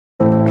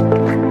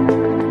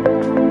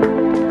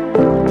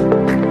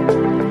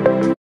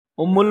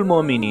उम्मुल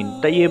मोमिनीन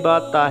तय्यबा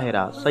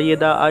ताहिरा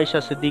सैयदा आयशा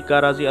सिद्दीक़ा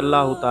रज़ी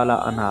अल्लाह ताला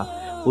अन्हा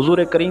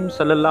हुज़ूर करीम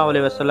सल्लल्लाहु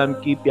अलैहि वसल्लम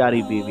की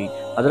प्यारी बीवी,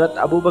 हज़रत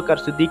अबू बकर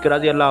सिद्दीक़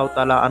रज़ी अल्लाह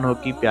ताला अन्हो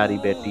की प्यारी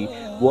बेटी,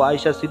 वो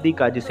आयशा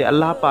सिद्दीक़ा जिसे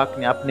अल्लाह पाक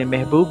ने अपने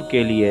महबूब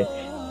के लिए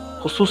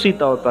खुसूसी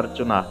तौर पर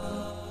चुना।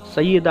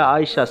 सैयदा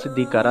आयशा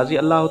सिद्दीक़ा रज़ी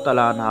अल्लाह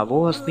ताला अन्हा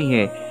वो हस्ती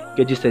हैं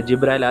कि जिसे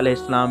जिब्राइल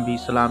अलैहिस्सलाम भी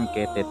सलाम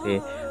कहते थे,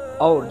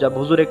 और जब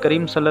हुज़ूर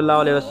करीम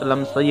सल्लल्लाहु अलैहि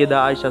वसल्लम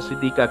सैयदा आयशा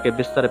सिद्दीक़ा के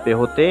बिस्तर पे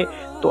होते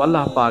तो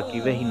अल्लाह पाक की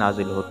वही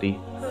नाजिल होती।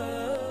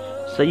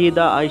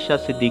 सैयदा आयशा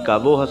सिद्दीक़ा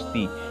वो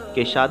हस्ती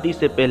कि शादी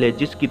से पहले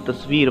जिसकी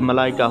तस्वीर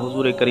मलाइका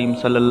हुज़ूर करीम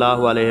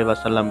सल्लल्लाहु अलैहि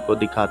वसल्लम को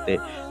दिखाते,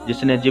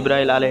 जिसने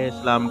जिब्राइल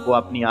अलैहिस्सलाम को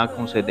अपनी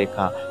आँखों से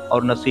देखा,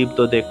 और नसीब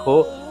तो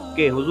देखो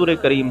कि हुज़ूर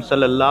करीम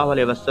सल्लल्लाहु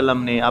अलैहि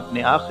वसल्लम ने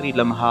अपने आखिरी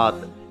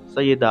लम्हात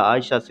सैयदा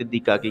आयशा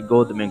सिद्दीक़ा की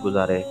गोद में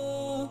गुजारे।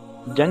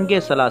 जंगे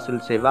सलासिल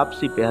से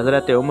वापसी पे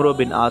हज़रत उमर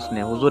बिन आस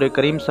ने हुज़ूर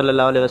करीम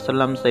सल्लल्लाहु अलैहि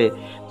वसल्लम से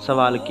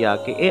सवाल किया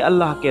कि ए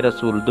अल्लाह के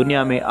रसूल,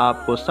 दुनिया में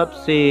आपको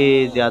सबसे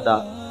ज़्यादा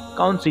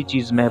कौन सी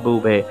चीज़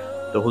महबूब है?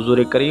 तो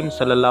हुज़ूर करीम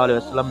सल्लल्लाहु अलैहि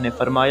वसल्लम ने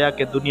फरमाया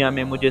कि दुनिया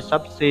में मुझे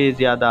सबसे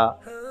ज़्यादा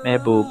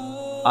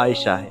महबूब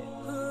आयशा है।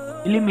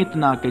 इल्म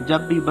इतना कि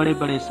जब भी बड़े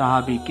बड़े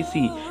सहाबी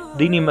किसी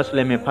दीनी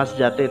मसले में फंस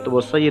जाते तो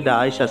वो सैयदा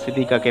आयशा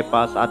सिद्दीक़ा के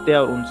पास आते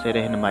और उनसे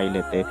रहनुमाई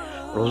लेते।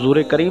 और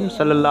हुज़ूर करीम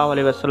सल्लल्लाहु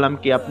अलैहि वसल्लम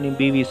की अपनी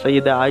बीवी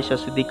सैयदा आयशा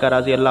सिद्दीक़ा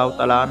रज़ी अल्लाह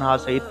ताला अन्हा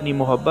से इतनी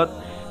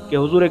मोहब्बत कि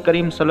हुज़ूर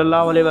करीम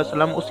सल्लल्लाहु अलैहि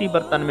वसल्लम उसी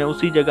बर्तन में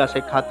उसी जगह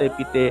से खाते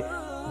पीते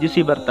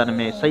जिसी बर्तन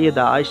में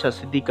सैयदा आयशा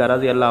सिद्दीक़ा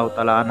रज़ी अल्लाह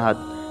ताला अन्हा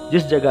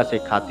जिस जगह से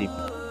खाती।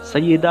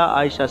 सैयदा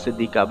आयशा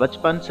सिद्दीक़ा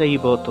बचपन से ही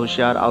बहुत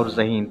होशियार और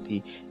ज़हीन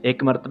थी।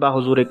 एक मरतबा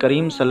हुज़ूर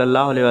करीम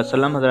सल्लल्लाहु अलैहि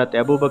वसल्लम हज़रत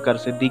अबू बकर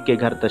सिद्दीक़ के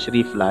घर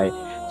तशरीफ़ लाए।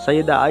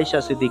 सैयदा आयशा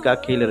सिद्दीक़ा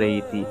खेल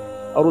रही थी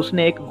और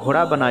उसने एक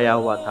घोड़ा बनाया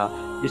हुआ था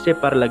जिसे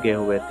पर लगे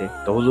हुए थे।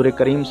 तो हुज़ूर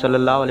करीम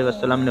सल्लल्लाहु अलैहि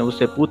वसल्लम ने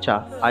उससे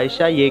पूछा,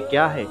 आयशा ये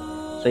क्या है?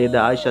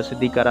 सैयदा आयशा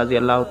सिद्दीक़ा रज़ी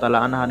अल्लाह ताला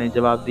अन्हा ने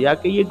जवाब दिया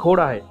कि ये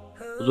घोड़ा है।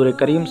 हुज़ूर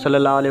करीम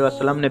सल्लल्लाहु अलैहि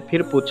वसल्लम ने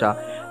फिर पूछा,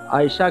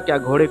 आयशा क्या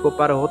घोड़े को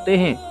पर होते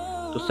हैं?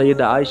 तो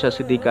सैयदा आयशा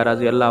सिद्दीक़ा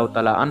रज़ी अल्लाह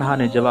ताला अन्हा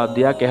ने जवाब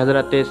दिया कि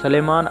हज़रत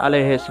सुलेमान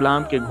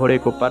अलैहिस्सलाम के घोड़े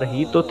को पर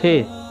ही तो थे।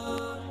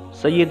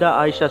 सैयदा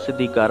आयशा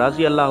सिद्दीक़ा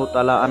रज़ी अल्लाह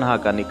ताला अन्हा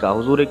का निकाह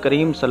हुज़ूर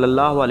करीम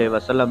सल्लल्लाहु अलैहि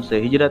वसल्लम से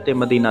हिजरत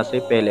मदीना से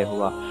पहले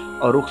हुआ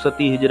और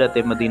रुखसती हिजरत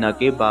मदीना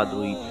के बाद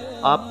हुई।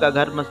 आपका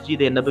घर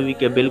मस्जिद नबवी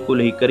के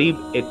बिल्कुल ही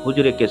करीब एक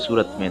हुजरे के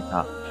सूरत में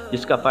था,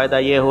 जिसका फ़ायदा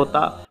यह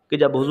होता कि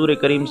जब हुज़ूर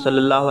करीम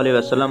सल्लल्लाहु अलैहि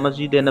वसल्लम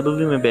मस्जिद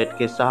नबवी में बैठ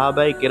के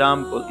सहाबाए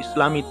किराम को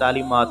इस्लामी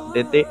तालीमात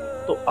देते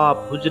तो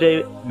आप हुजरे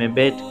में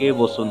बैठ के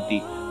वो सुनती,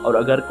 और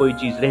अगर कोई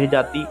चीज़ रह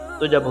जाती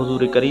तो जब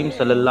हुज़ूर करीम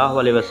सल्लल्लाहु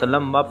अलैहि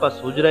वसल्लम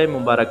वापस हुजरे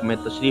मुबारक में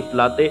तशरीफ़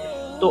लाते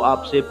तो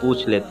आपसे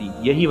पूछ लेती।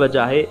 यही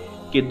वजह है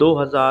कि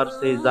 2000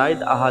 से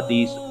ज़ायद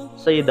अहादीस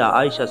सैयदा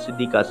आयशा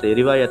सिद्दीक़ा से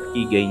रिवायत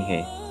की गई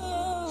हैं।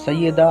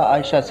 सैयदा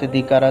आयशा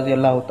सिद्दीक़ा रज़ी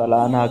अल्लाह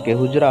ताला अन्हा के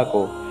हुजरा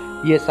को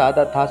ये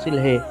सादत हासिल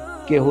है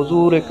कि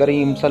हुज़ूर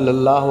करीम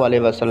सल्लल्लाहु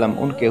अलैहि वसल्लम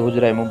उनके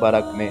हुजरे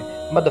मुबारक में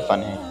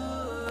मदफन हैं।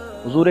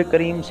 हुज़ूर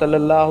करीम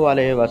सल्लल्लाहु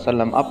अलैहि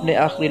वसल्लम अपने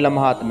आखिरी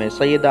लम्हात में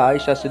सैयदा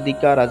आयशा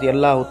सिद्दीक़ा रज़ी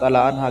अल्लाह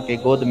ताला अन्हा के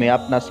गोद में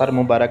अपना सर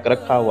मुबारक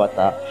रखा हुआ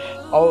था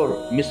और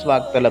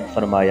मिसवाक तलब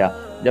फरमाया।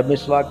 जब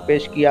मिसवाक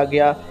पेश किया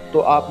गया तो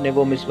आपने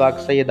वो मिसवाक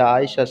सैयदा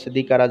आयशा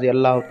सिद्दीक़ा रज़ी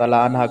अल्लाह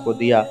ताला अन्हा को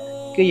दिया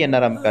कि ये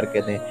नरम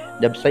करके दें।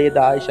 जब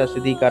सैयदा आयशा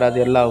सिद्दीक़ा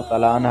रज़ी अल्लाह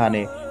ताला अन्हा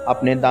ने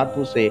अपने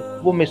दांतों से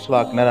वो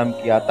मिसवाक नरम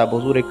किया, तब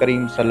हुज़ूर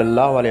करीम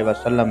सल्लल्लाहु अलैहि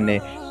वसल्लम ने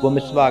वो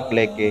मिसवाक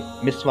लेके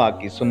मिसवाक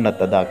की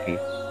सुन्नत अदा की।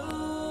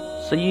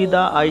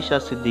 सैयदा आयशा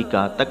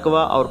सिद्दीक़ा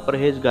तकवा और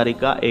परहेज़गारी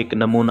का एक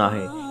नमूना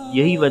है।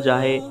 यही वजह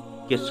है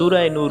कि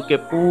सूरह नूर के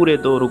पूरे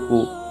 2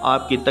 रुकू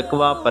आपकी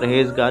तकवा,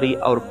 परहेज़गारी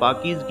और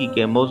पाकीज़गी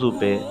के मौजू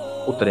पे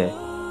उतरे।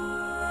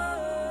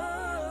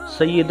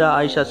 सैयदा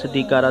आयशा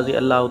सिद्दीक़ा रज़ी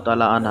अल्लाह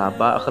ताला अन्हा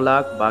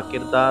बाअखलाक,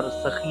 बाकिरदार,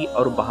 सखी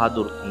और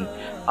बहादुर थीं।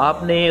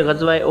 आपने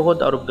ग़ज़वा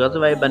उहद और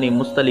ग़ज़वा बनी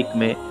मुस्तलिक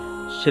में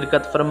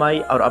शिरकत फरमाई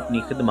और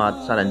अपनी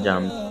खिदमत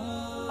सरअंजाम दी।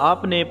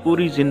 आपने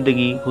पूरी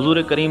ज़िंदगी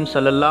हुज़ूर करीम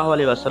सल्लल्लाहु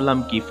अलैहि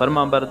वसल्लम की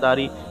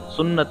फरमाबरदारी,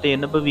 सुन्नत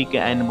नबवी के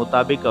ऐन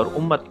मुताबिक और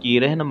उम्मत की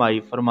रहनुमाई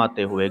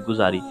फरमाते हुए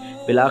गुजारी।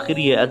 बिलाखिर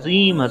ये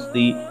अजीम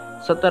हस्ती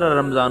 17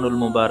 रमज़ानुल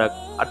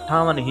मुबारक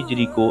 58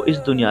 हिजरी को इस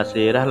दुनिया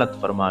से रहलत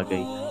फरमा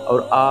गई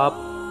और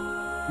आप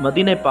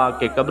मदीने पाक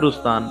के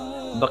कब्रिस्तान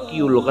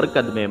बकीउल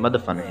गरकद में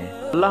मदफन है।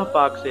 अल्लाह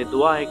पाक से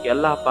दुआ है कि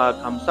अल्लाह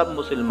पाक हम सब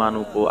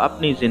मुसलमानों को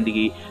अपनी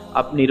ज़िंदगी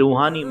अपनी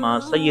रूहानी माँ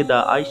सैयदा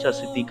आयशा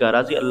सिद्दीक़ा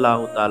रज़ी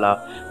अल्लाह ताला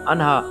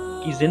अन्हा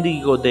की ज़िंदगी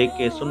को देख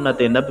के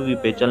सुन्नत नबवी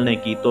पे चलने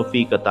की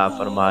तौफीक अता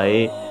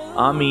फरमाए।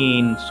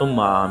 आमीन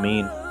सुम्मा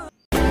आमीन।